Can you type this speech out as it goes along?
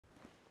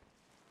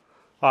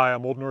Hi,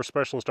 I'm Old Norse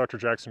specialist Dr.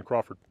 Jackson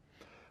Crawford.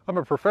 I'm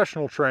a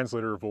professional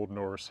translator of Old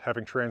Norse,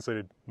 having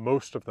translated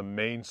most of the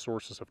main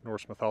sources of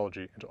Norse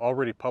mythology into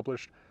already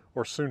published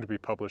or soon to be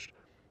published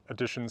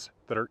editions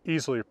that are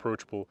easily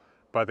approachable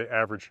by the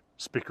average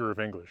speaker of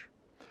English.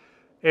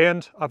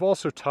 And I've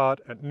also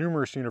taught at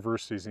numerous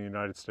universities in the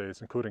United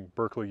States, including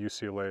Berkeley,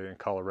 UCLA, and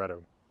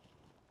Colorado,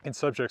 in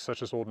subjects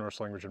such as Old Norse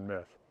language and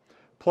myth.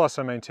 Plus,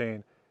 I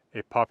maintain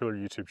a popular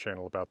YouTube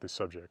channel about these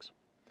subjects.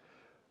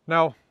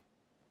 Now,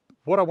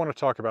 what I want to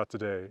talk about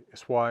today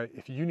is why,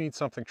 if you need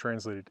something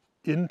translated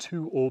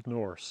into Old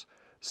Norse,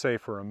 say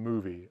for a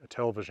movie, a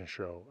television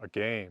show, a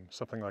game,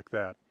 something like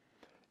that,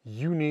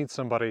 you need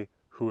somebody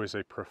who is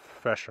a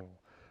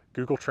professional.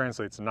 Google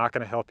Translate's not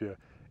going to help you,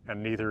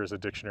 and neither is a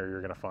dictionary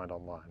you're going to find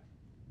online.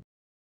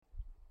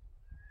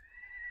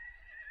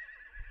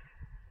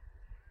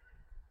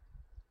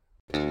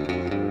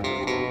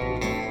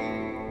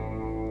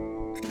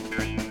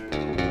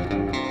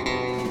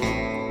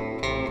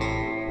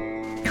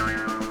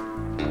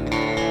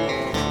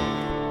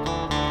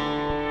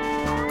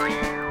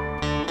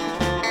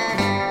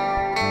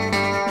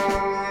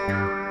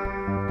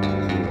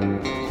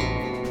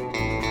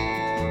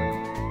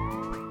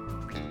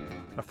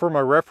 For my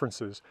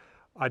references,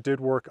 I did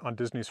work on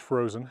Disney's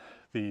Frozen.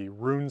 The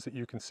runes that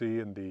you can see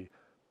in the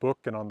book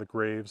and on the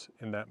graves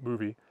in that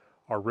movie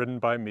are written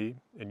by me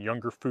in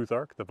Younger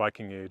Futhark, the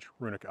Viking Age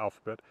runic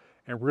alphabet,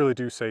 and really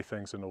do say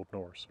things in Old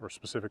Norse, or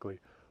specifically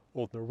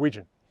Old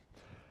Norwegian.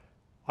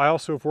 I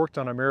also have worked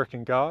on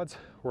American Gods,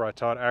 where I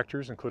taught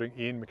actors, including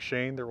Ian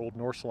McShane, their Old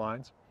Norse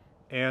lines,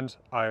 and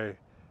I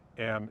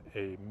am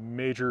a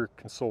major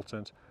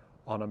consultant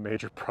on a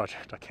major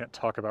project I can't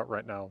talk about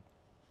right now.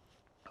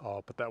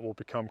 But that will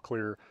become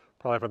clear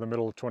probably by the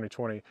middle of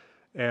 2020,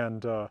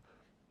 and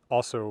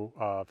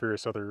also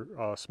various other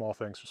small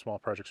things or small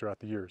projects throughout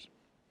the years,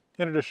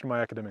 in addition to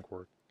my academic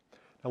work.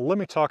 Now let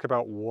me talk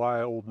about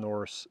why Old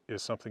Norse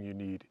is something you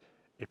need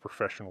a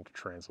professional to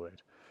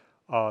translate.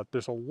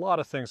 There's a lot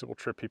of things that will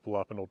trip people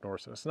up in Old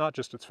Norse, and it's not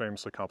just its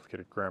famously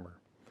complicated grammar.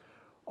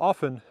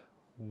 Often,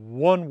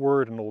 one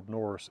word in Old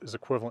Norse is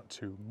equivalent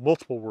to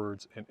multiple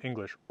words in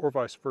English, or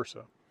vice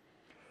versa.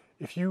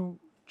 If you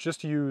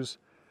just use,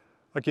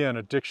 again,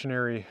 a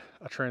dictionary,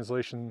 a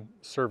translation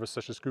service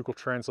such as Google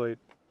Translate,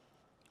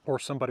 or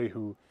somebody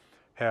who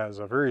has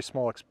a very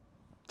small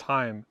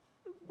time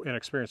and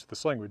experience with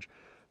this language,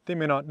 they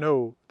may not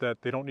know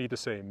that they don't need to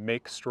say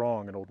make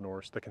strong in Old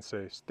Norse. They can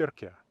say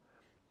styrkja.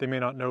 They may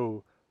not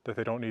know that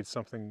they don't need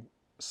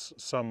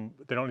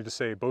they don't need to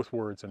say both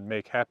words and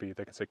make happy.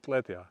 They can say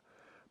gledja.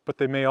 But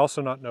they may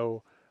also not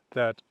know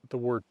that the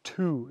word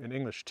to in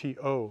English,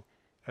 to,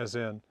 as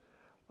in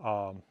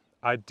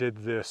I did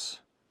this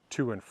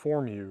to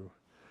inform you,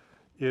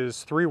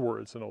 is 3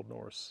 words in Old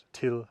Norse,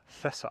 til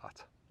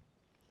thessat,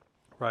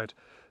 right?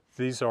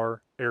 These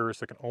are errors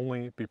that can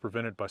only be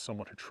prevented by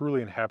someone who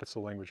truly inhabits the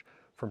language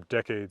from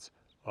decades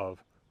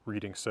of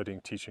reading,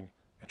 studying, teaching,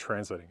 and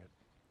translating it.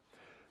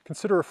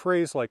 Consider a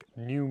phrase like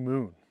new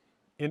moon.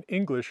 In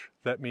English,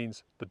 that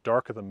means the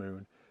dark of the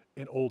moon.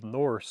 In Old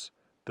Norse,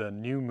 the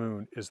new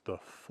moon is the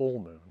full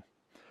moon.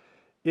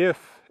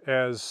 If,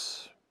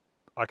 as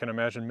I can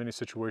imagine many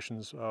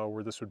situations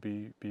where this would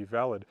be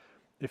valid,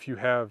 if you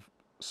have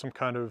some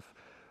kind of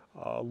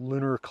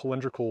lunar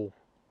calendrical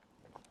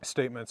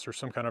statements or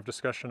some kind of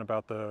discussion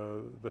about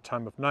the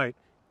time of night,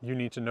 you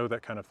need to know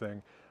that kind of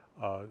thing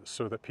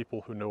so that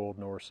people who know Old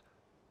Norse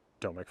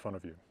don't make fun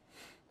of you.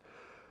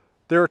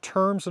 There are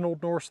terms in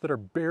Old Norse that are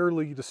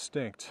barely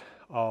distinct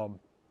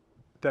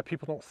that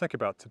people don't think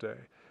about today.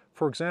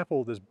 For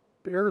example, there's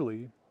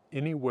barely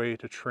any way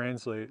to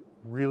translate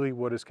really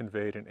what is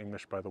conveyed in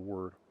English by the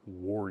word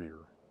warrior.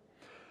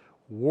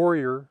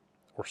 Warrior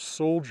or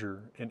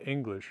soldier in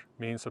English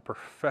means a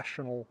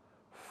professional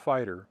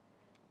fighter,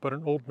 but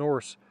in Old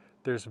Norse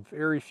there's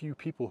very few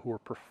people who are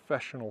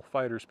professional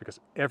fighters because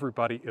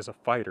everybody is a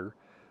fighter,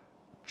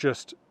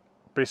 just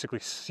basically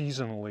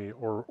seasonally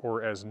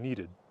or as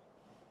needed.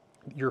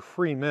 Your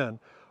free men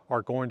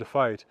are going to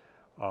fight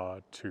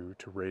to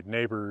raid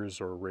neighbors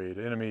or raid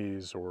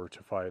enemies or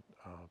to fight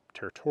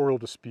territorial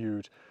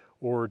dispute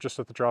or just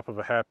at the drop of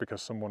a hat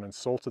because someone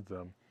insulted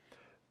them.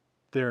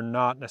 They're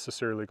not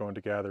necessarily going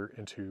to gather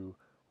into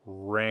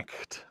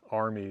ranked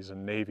armies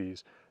and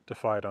navies to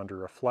fight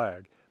under a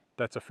flag.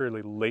 That's a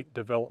fairly late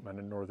development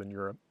in Northern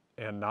Europe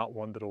and not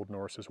one that Old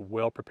Norse is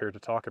well prepared to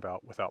talk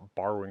about without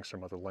borrowing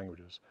from other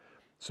languages.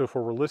 So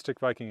for realistic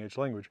Viking Age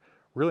language,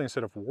 really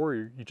instead of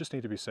warrior, you just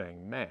need to be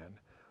saying man,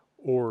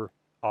 or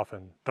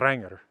often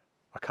dranger,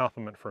 a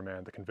compliment for a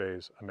man that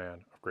conveys a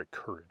man of great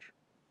courage.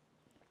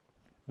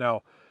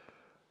 Now,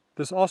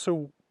 there's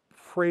also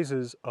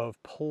phrases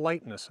of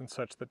politeness and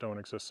such that don't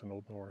exist in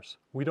Old Norse.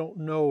 We don't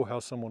know how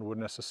someone would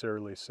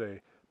necessarily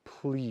say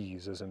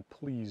please, as in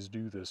please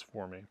do this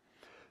for me.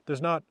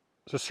 There's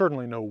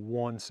certainly no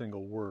one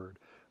single word,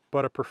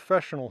 but a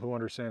professional who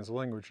understands the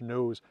language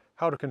knows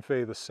how to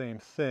convey the same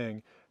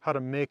thing, how to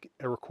make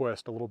a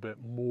request a little bit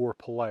more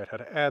polite, how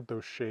to add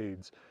those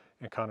shades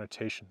and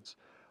connotations.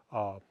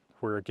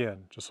 Where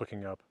again, just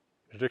looking up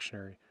in a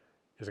dictionary,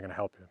 isn't going to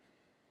help you.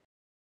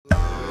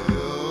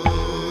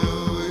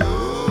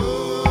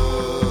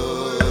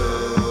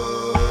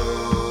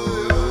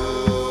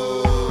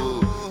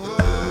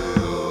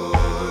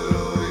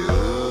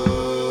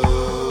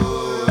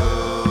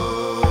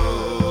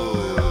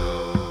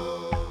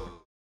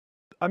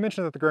 I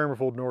mentioned that the grammar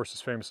of Old Norse is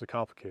famously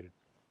complicated.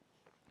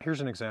 Here's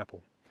an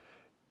example.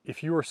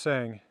 If you are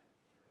saying,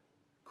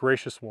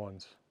 gracious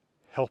ones,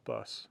 help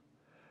us,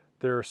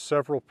 there are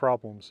several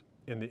problems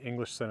in the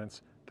English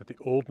sentence that the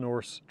Old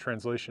Norse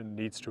translation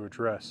needs to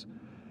address.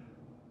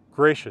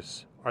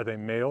 Gracious, are they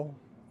male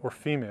or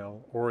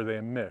female, or are they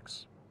a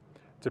mix?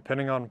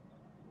 Depending on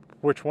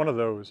which one of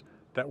those,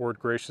 that word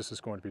gracious is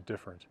going to be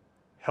different.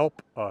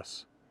 Help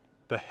us.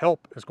 The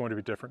help is going to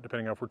be different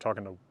depending on if we're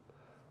talking to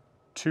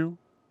 2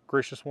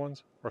 gracious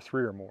ones or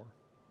 3 or more.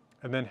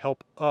 And then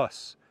help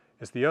us.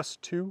 Is the us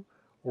 2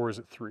 or is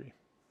it 3?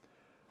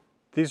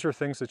 These are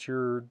things that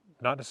you're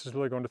not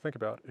necessarily going to think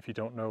about if you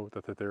don't know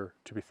that they're there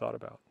to be thought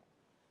about.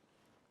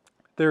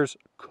 There's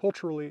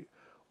culturally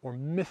or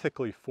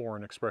mythically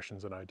foreign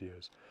expressions and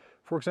ideas.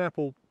 For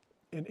example,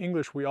 in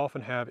English we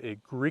often have a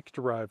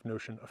Greek-derived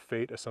notion of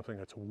fate as something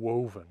that's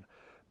woven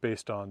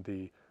based on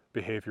the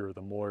behavior of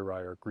the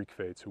Moirai or Greek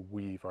fates who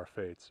weave our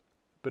fates.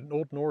 But in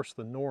Old Norse,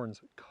 the Norns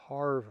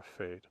carve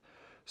fate.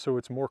 So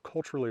it's more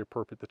culturally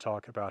appropriate to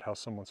talk about how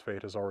someone's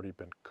fate has already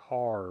been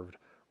carved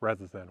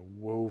rather than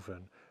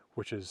woven,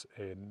 which is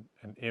an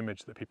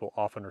image that people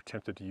often are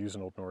tempted to use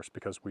in Old Norse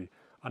because we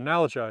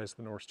analogize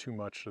the Norse too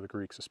much to the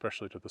Greeks,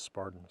 especially to the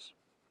Spartans.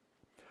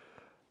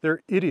 There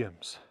are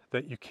idioms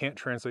that you can't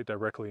translate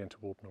directly into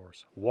Old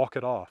Norse. Walk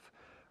it off,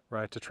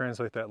 right? To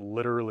translate that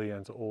literally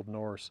into Old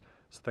Norse,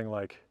 something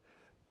like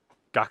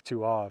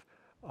gaktu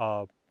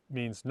av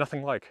means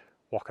nothing like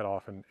walk it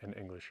off in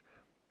English.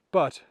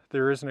 But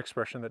there is an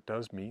expression that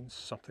does mean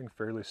something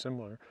fairly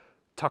similar.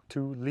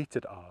 Taktu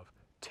litet av,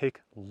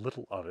 take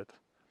little of it,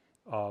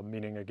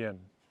 meaning again,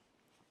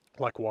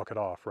 like walk it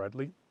off, right?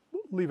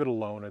 Leave it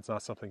alone, it's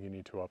not something you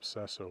need to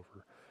obsess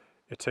over.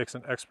 It takes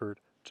an expert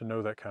to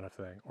know that kind of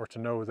thing, or to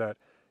know that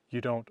you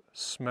don't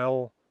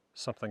smell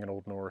something in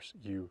Old Norse,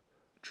 you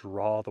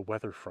draw the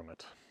weather from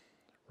it,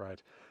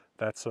 right?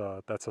 That's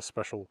a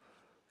special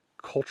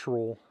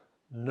cultural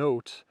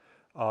note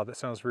that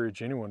sounds very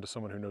genuine to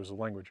someone who knows the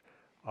language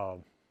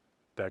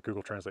that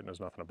Google Translate knows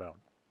nothing about.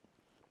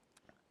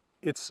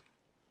 It's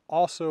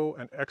also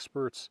an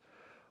expert's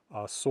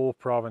sole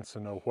province to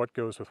know what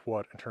goes with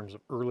what in terms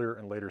of earlier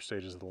and later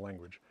stages of the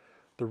language.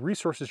 The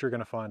resources you're going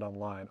to find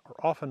online are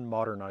often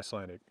modern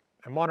Icelandic,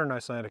 and modern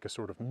Icelandic is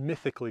sort of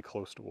mythically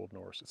close to Old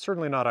Norse. It's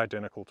certainly not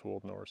identical to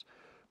Old Norse,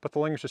 but the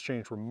language has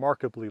changed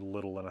remarkably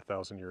little in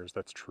 1,000 years,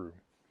 that's true.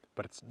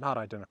 But it's not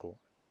identical.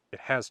 It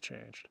has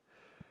changed.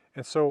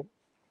 And so,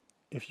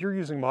 if you're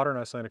using modern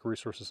Icelandic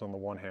resources on the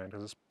one hand,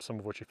 because it's some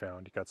of what you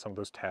found, you've got some of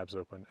those tabs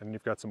open, and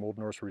you've got some Old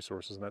Norse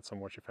resources, and that's some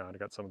of what you found,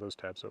 you've got some of those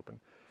tabs open,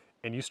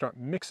 and you start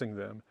mixing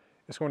them,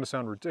 it's going to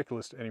sound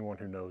ridiculous to anyone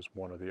who knows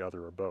one or the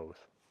other or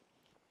both.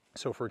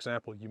 So for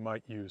example, you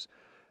might use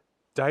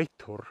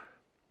dætur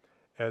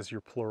as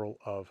your plural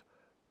of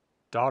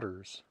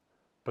daughters,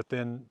 but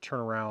then turn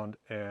around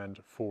and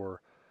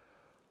for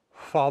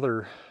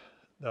father,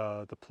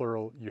 the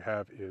plural you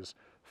have is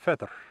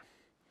feður.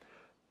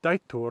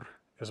 Dætur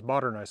is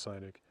modern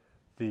Icelandic.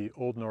 The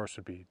Old Norse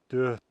would be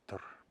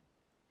dötur.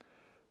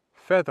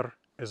 Feður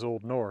is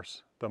Old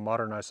Norse. The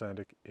modern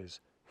Icelandic is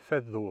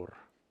feður.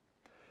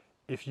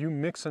 If you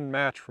mix and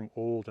match from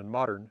old and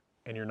modern,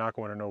 and you're not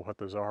going to know what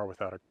those are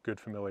without a good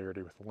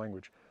familiarity with the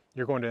language,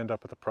 you're going to end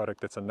up with a product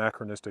that's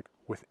anachronistic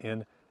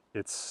within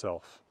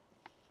itself.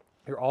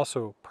 You're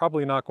also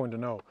probably not going to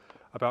know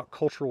about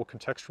cultural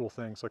contextual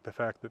things like the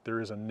fact that there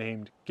is a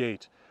named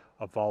gate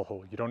of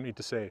Valhall. You don't need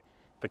to say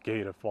the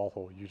gate of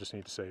Valhall, you just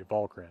need to say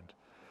Valgrand.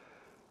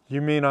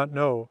 You may not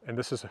know, and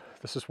this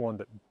is one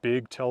that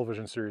big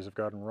television series have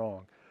gotten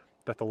wrong,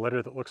 that the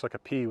letter that looks like a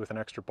P with an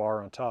extra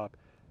bar on top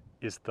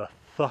is the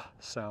th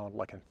sound,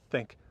 like in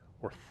think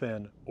or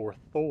thin or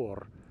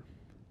Thor,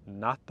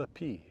 not the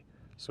P.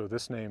 So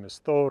this name is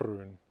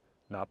Thorun,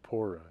 not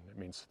Porun. It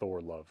means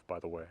Thor love, by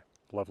the way.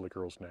 Lovely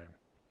girl's name.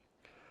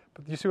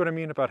 But you see what I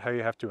mean about how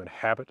you have to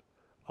inhabit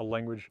a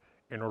language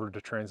in order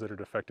to translate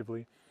it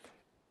effectively?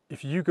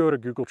 If you go to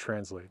Google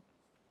Translate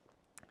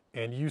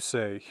and you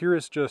say, here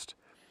is just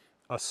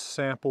a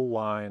sample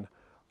line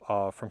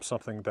from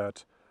something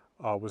that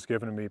was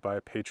given to me by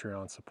a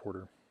Patreon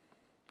supporter.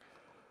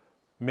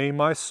 May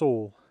my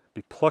soul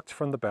be plucked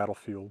from the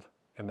battlefield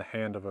in the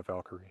hand of a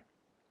Valkyrie.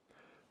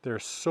 There are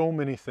so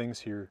many things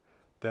here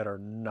that are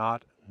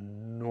not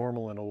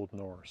normal in Old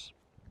Norse.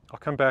 I'll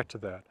come back to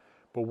that.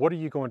 But what are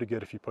you going to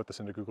get if you put this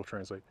into Google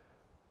Translate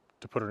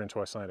to put it into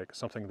Icelandic?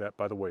 Something that,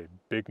 by the way,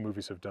 big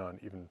movies have done,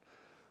 even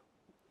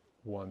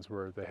ones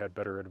where they had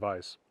better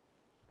advice.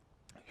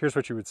 Here's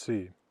what you would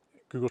see.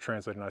 Google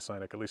Translate in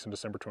Icelandic, at least in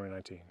December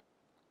 2019.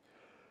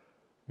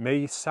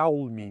 May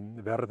sál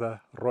mín verða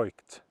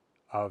raukt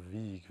af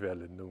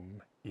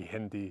vígvélinum í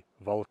hendi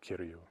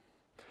Valkyrju.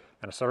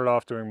 And I started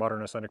off doing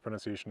modern Icelandic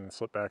pronunciation and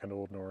slipped back into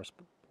Old Norse,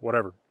 but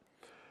whatever.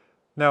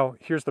 Now,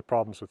 here's the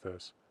problems with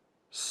this.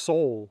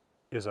 Soul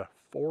is a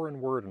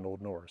foreign word in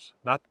Old Norse,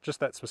 not just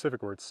that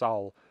specific word,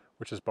 sál,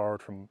 which is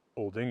borrowed from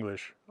Old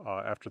English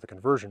after the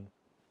conversion,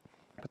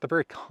 but the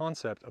very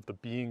concept of the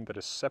being that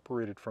is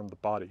separated from the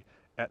body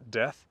at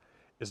death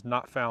is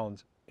not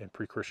found in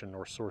pre-Christian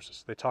Norse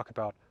sources. They talk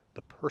about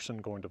the person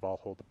going to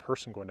Valhalla, the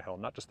person going to hell,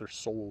 not just their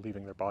soul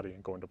leaving their body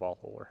and going to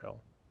Valhalla or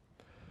hell.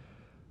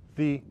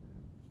 The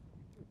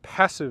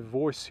passive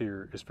voice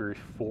here is very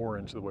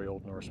foreign to the way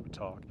Old Norse would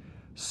talk.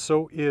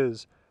 So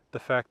is the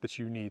fact that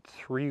you need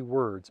 3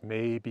 words,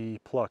 may be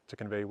plucked, to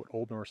convey what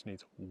Old Norse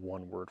needs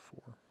 1 word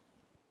for.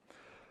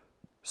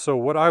 So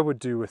what I would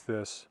do with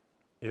this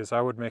is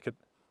I would make it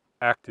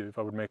active.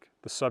 I would make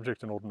the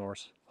subject in Old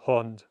Norse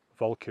hond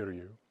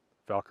valkyrju,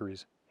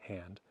 Valkyrie's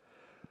hand.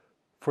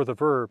 For the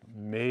verb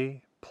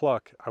may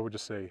pluck, I would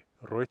just say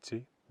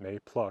roiti, may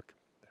pluck,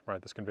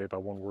 right? That's conveyed by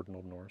 1 word in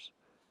Old Norse.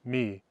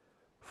 Me,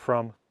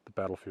 from the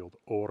battlefield,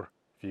 or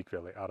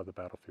vikveli, out of the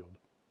battlefield.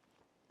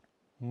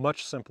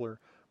 Much simpler,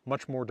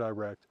 much more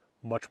direct,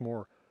 much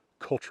more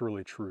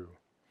culturally true.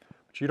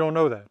 But you don't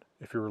know that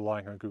if you're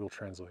relying on Google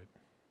Translate.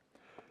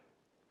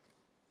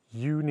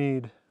 You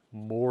need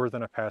more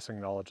than a passing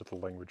knowledge of the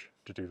language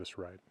to do this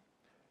right.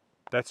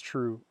 That's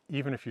true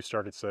even if you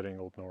started studying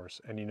Old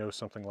Norse and you know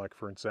something like,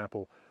 for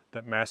example,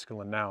 that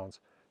masculine nouns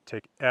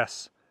take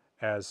S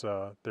as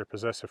their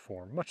possessive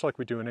form, much like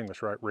we do in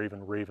English, right?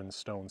 Raven, ravens,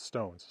 stones,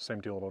 stones. Same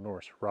deal in Old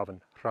Norse.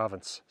 Raven,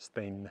 ravens,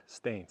 stein,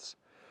 stains.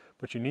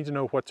 But you need to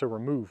know what to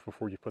remove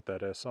before you put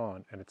that S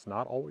on, and it's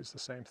not always the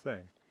same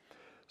thing.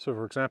 So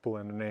for example,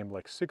 in a name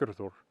like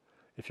Sigurdur,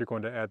 if you're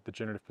going to add the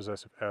genitive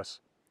possessive S,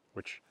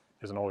 which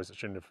isn't always a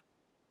genitive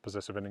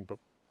possessive ending, but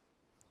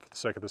for the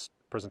sake of this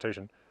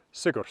presentation,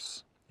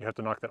 Sigurs, you have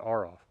to knock that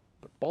R off.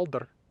 But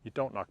Baldur, you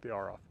don't knock the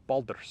R off.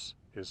 Baldurs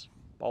is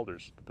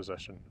Baldur's, the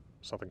possession.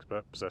 Something's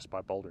possessed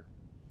by Baldur.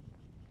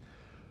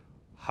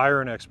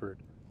 Hire an expert.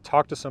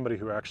 Talk to somebody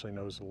who actually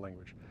knows the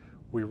language.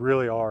 We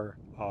really are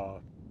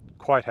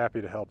quite happy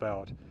to help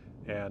out,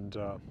 and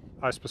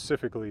I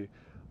specifically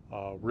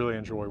really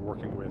enjoy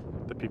working with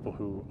the people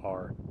who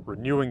are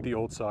renewing the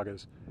old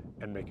sagas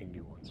and making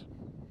new ones.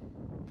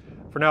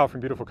 For now, from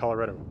beautiful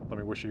Colorado, let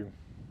me wish you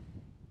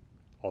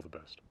all the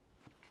best.